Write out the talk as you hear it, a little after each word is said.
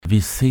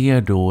vi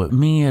ser då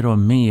mer och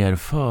mer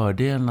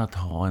fördelen att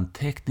ha en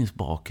teknisk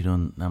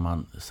bakgrund när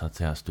man så att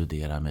säga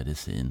studerar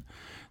medicin.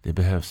 Det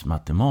behövs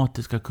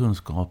matematiska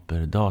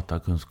kunskaper,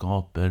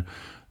 datakunskaper,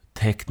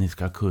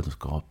 tekniska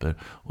kunskaper,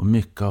 och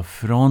mycket av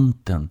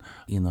fronten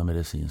inom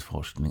medicinsk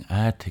forskning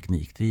är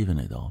teknikdriven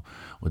idag.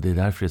 Och det är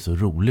därför det är så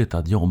roligt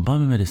att jobba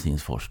med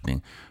medicinsk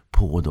forskning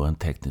på då en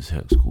teknisk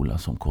högskola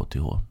som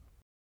KTH.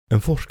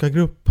 En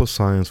forskargrupp på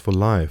Science for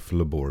Life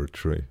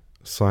Laboratory,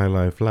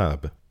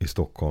 SciLifeLab i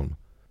Stockholm,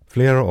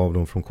 flera av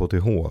dem från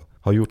KTH,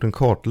 har gjort en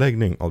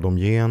kartläggning av de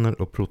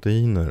gener och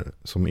proteiner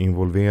som är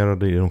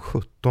involverade i de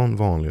 17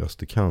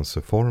 vanligaste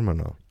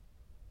cancerformerna.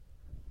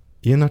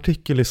 I en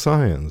artikel i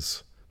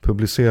Science,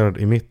 publicerad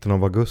i mitten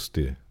av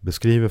augusti,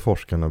 beskriver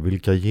forskarna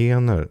vilka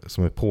gener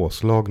som är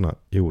påslagna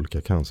i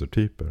olika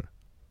cancertyper.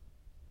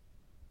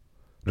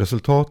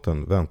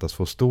 Resultaten väntas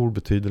få stor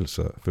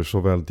betydelse för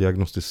såväl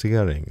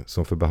diagnostisering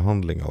som för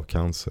behandling av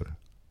cancer.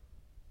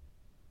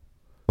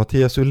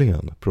 Mathias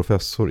Uhlén,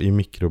 professor i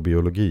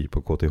mikrobiologi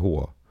på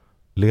KTH,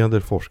 leder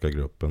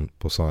forskargruppen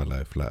på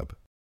SciLifeLab.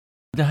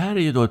 Det här är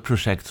ju då ett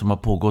projekt som har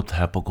pågått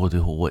här på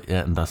KTH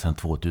ända sedan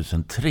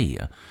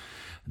 2003.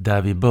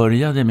 Där vi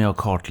började med att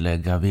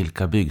kartlägga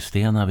vilka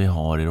byggstenar vi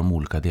har i de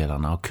olika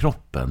delarna av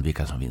kroppen.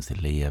 Vilka som finns i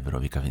lever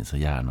och vilka finns i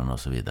hjärnan och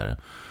så vidare.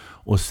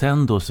 Och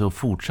sen då så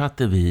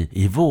fortsatte vi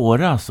i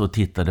våras och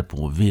tittade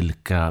på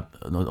vilka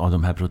av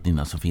de här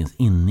proteinerna som finns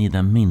inne i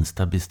den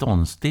minsta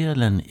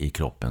beståndsdelen i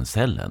kroppen,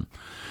 cellen.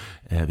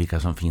 Vilka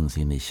som finns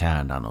inne i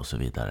kärnan och så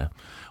vidare.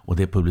 Och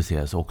det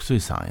publiceras också i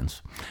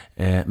Science.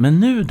 Men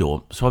nu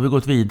då så har vi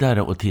gått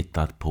vidare och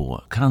tittat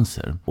på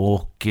cancer.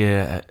 Och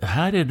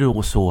här är det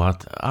då så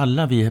att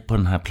alla vi på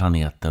den här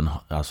planeten,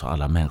 alltså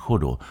alla människor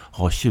då,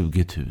 har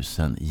 20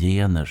 000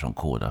 gener som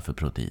kodar för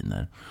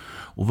proteiner.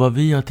 Och vad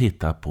vi har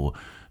tittat på,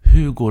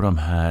 hur går de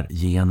här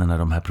generna,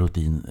 de här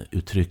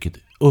proteinuttrycket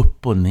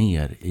upp och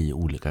ner i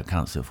olika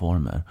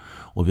cancerformer.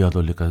 Och vi har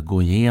då lyckats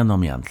gå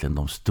igenom egentligen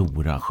de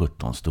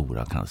 17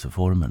 stora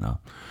cancerformerna.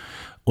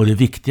 Och det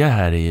viktiga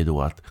här är ju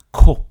då att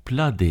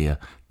koppla det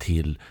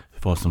till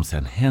vad som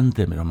sen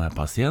händer med de här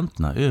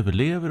patienterna.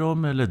 Överlever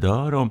de eller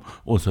dör de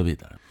och så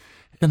vidare.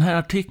 Den här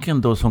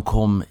artikeln då som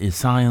kom i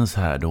Science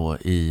här då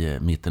i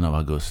mitten av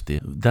augusti,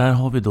 där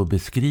har vi då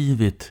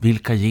beskrivit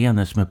vilka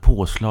gener som är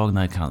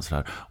påslagna i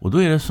cancrar. Och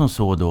då är det som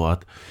så då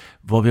att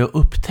vad vi har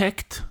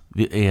upptäckt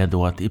är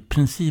då att i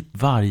princip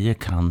varje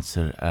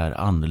cancer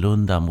är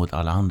annorlunda mot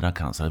alla andra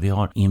cancer. Vi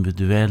har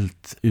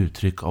individuellt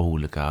uttryck av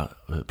olika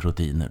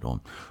proteiner då.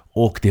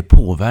 Och det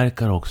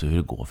påverkar också hur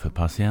det går för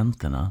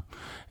patienterna.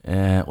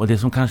 Och det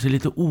som kanske är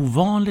lite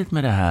ovanligt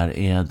med det här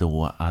är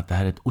då att det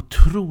här är ett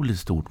otroligt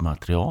stort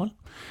material.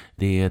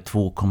 Det är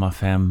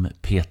 2,5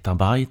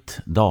 petabyte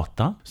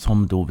data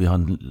som då vi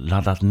har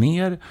laddat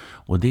ner,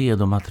 och det är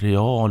då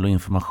material och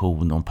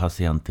information om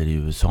patienter i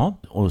USA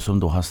och som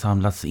då har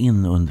samlats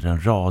in under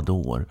en rad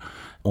år.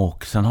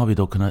 Och sen har vi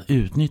då kunnat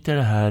utnyttja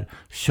det här,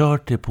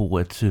 kört det på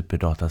ett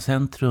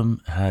superdatacentrum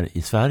här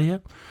i Sverige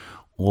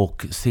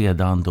och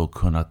sedan då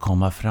kunna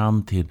komma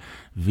fram till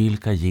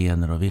vilka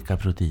gener och vilka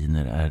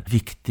proteiner är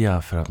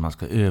viktiga för att man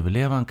ska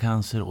överleva en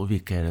cancer och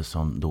vilka är det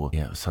som då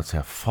är så att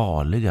säga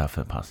farliga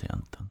för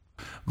patienten.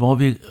 Vad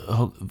vi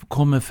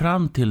kommer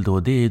fram till då,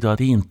 det är då att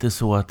det inte är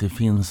så att det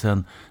finns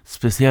en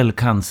speciell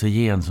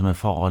cancergen som är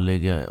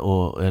farlig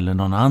eller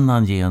någon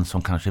annan gen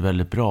som kanske är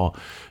väldigt bra,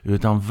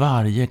 utan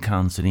varje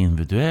cancer är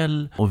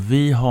individuell. Och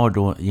vi har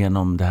då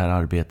genom det här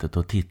arbetet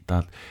då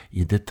tittat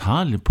i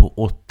detalj på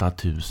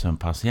 8000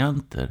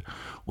 patienter,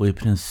 och i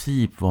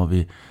princip vad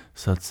vi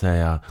så att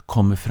säga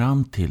kommer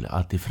fram till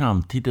att i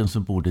framtiden så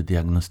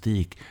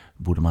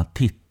borde man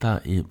titta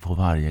på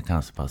varje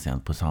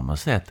cancerpatient på samma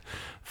sätt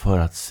för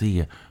att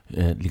se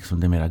liksom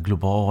de mera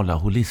globala,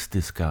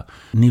 holistiska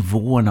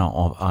nivåerna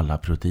av alla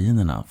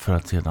proteinerna för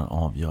att sedan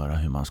avgöra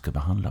hur man ska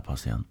behandla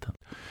patienten.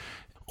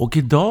 Och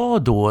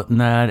idag då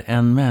när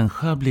en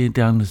människa blir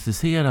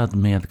diagnostiserad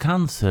med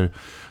cancer,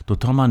 då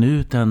tar man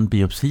ut en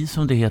biopsi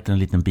som det heter, en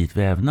liten bit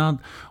vävnad,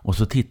 och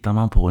så tittar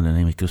man på den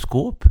i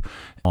mikroskop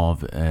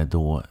av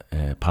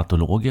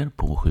patologer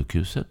på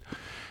sjukhuset.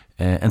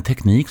 En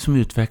teknik som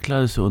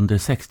utvecklades under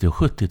 60- och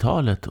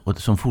 70-talet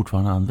och som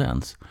fortfarande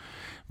används.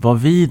 Vad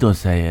vi då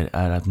säger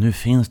är att nu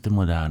finns det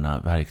moderna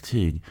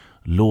verktyg.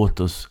 Låt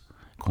oss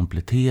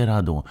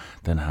komplettera då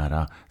den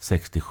här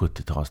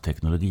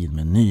 60-70-talsteknologin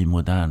med ny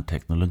modern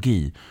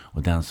teknologi,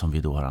 och den som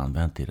vi då har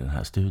använt i den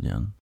här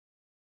studien.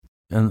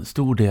 En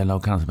stor del av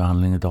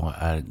cancerbehandlingen idag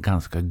är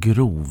ganska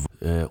grov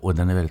och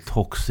den är väldigt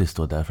toxisk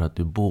då, därför att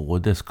du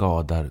både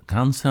skadar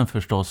cancern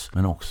förstås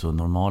men också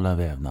normala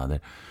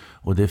vävnader.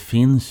 Och det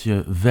finns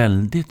ju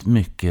väldigt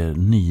mycket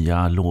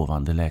nya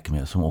lovande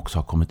läkemedel som också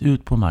har kommit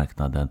ut på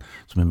marknaden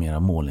som är mer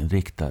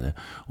målinriktade.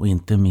 Och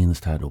inte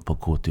minst här då på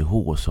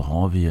KTH så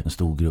har vi en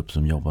stor grupp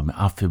som jobbar med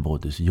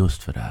affibodies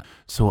just för det här.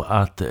 Så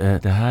att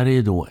det här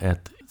är då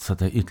ett så att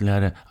det är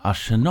ytterligare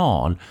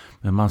arsenal.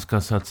 Men man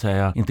ska så att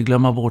säga inte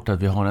glömma bort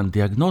att vi har en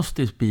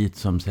diagnostisk bit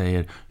som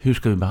säger hur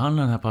ska vi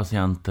behandla den här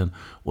patienten,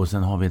 och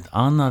sen har vi ett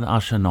annat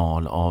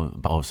arsenal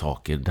av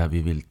saker där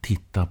vi vill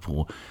titta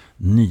på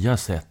nya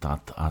sätt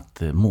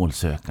att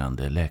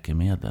målsökande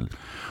läkemedel.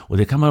 Och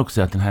det kan man också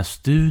säga att den här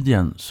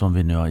studien som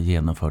vi nu har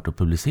genomfört och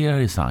publicerar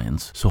i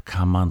Science, så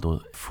kan man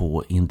då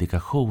få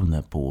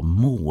indikationer på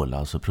mål,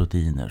 alltså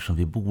proteiner som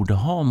vi borde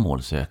ha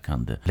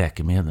målsökande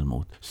läkemedel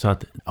mot. Så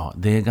att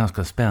det är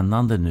ganska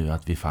spännande nu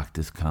att vi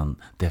faktiskt kan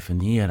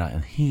definiera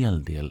en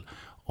hel del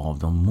av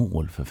de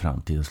mål för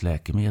framtidens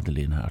läkemedel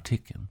i den här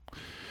artikeln.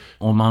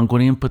 Om man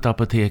går in på ett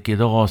apotek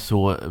idag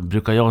så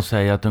brukar jag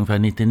säga att ungefär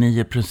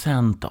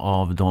 99%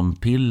 av de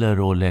piller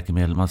och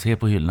läkemedel man ser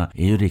på hyllorna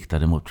är ju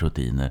riktade mot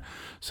proteiner.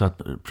 Så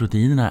att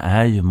proteinerna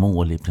är ju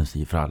mål i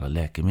princip för alla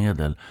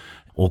läkemedel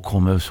och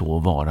kommer så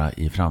vara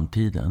i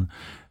framtiden.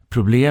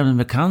 Problemet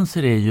med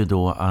cancer är ju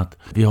då att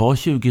vi har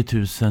 20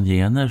 000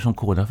 gener som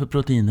kodar för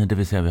proteiner, det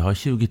vill säga vi har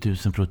 20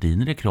 000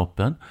 proteiner i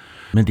kroppen.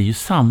 Men det är ju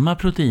samma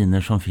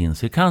proteiner som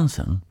finns i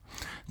cancern.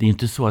 Det är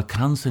inte så att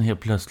cancern helt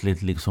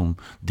plötsligt liksom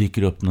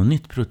dyker upp något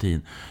nytt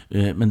protein.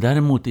 Men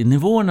däremot är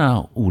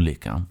nivåerna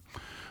olika.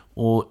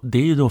 Och det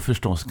är ju då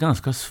förstås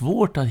ganska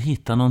svårt att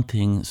hitta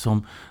någonting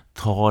som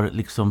tar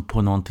liksom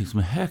på någonting som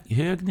är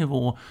hög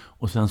nivå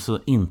och sen så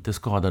inte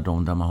skadar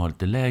dem där man har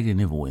lite lägre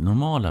nivå i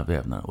normala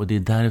vävnader. Och det är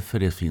därför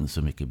det finns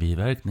så mycket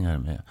biverkningar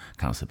med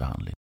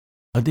cancerbehandling.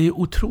 Ja, det är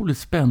otroligt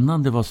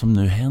spännande vad som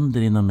nu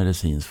händer inom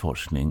medicinsk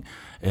forskning,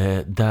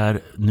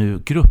 där nu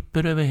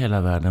grupper över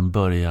hela världen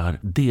börjar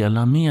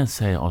dela med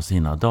sig av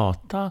sina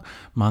data.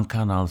 Man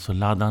kan alltså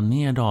ladda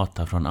ner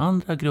data från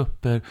andra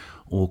grupper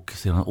och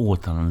sedan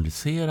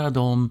återanalysera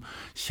dem,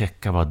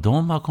 checka vad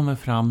de har kommit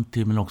fram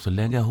till, men också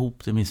lägga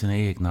ihop det med sina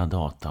egna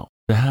data.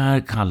 Det här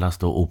kallas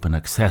då open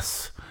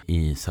access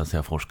i så att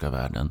säga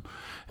forskarvärlden.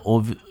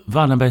 Och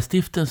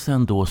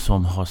Wallenbergstiftelsen då,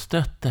 som har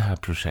stött det här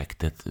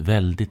projektet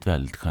väldigt,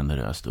 väldigt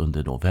generöst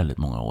under då väldigt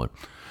många år,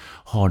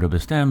 har då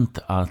bestämt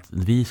att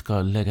vi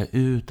ska lägga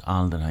ut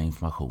all den här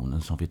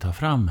informationen som vi tar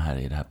fram här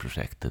i det här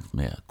projektet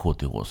med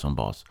KTH som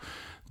bas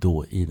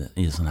då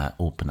i sån här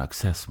open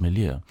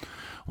access-miljö.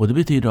 Och det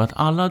betyder att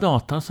alla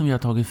data som vi har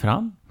tagit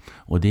fram,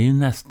 och det är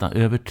nästan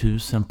över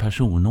 1000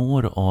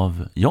 personår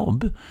av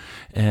jobb,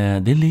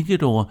 det ligger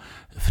då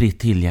fritt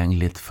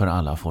tillgängligt för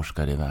alla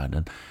forskare i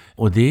världen.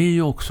 Och det är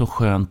ju också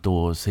skönt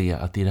då att se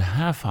att i det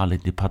här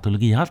fallet, i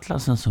Pathology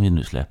Atlasen som vi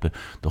nu släpper,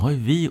 då har ju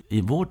vi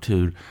i vår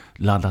tur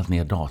laddat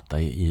ner data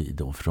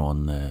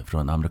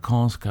från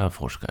amerikanska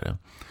forskare.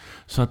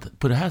 Så att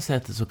på det här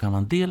sättet så kan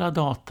man dela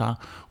data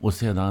och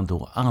sedan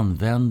då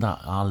använda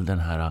all den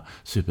här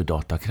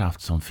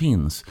superdatakraft som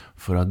finns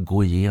för att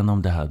gå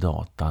igenom det här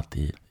datat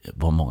i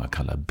vad många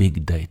kallar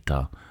big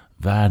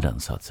data-världen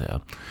så att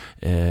säga.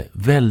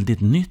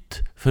 Väldigt nytt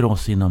för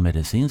oss inom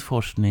medicinsk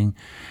forskning,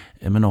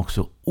 men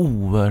också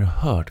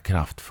oerhört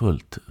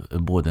kraftfullt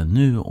både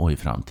nu och i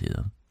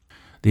framtiden.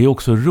 Det är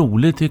också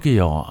roligt tycker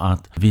jag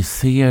att vi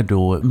ser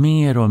då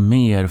mer och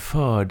mer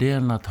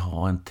fördelen att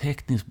ha en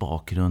teknisk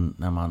bakgrund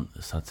när man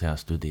så att säga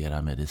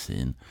studerar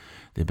medicin.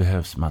 Det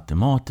behövs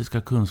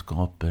matematiska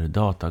kunskaper,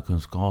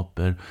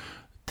 datakunskaper,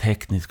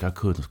 tekniska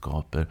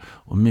kunskaper,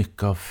 och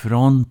mycket av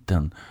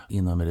fronten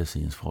inom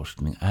medicinsk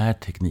forskning är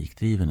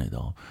teknikdriven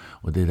idag.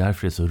 Och det är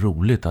därför det är så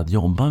roligt att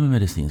jobba med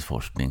medicinsk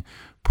forskning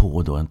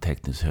på då en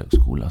teknisk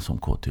högskola som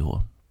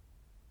KTH.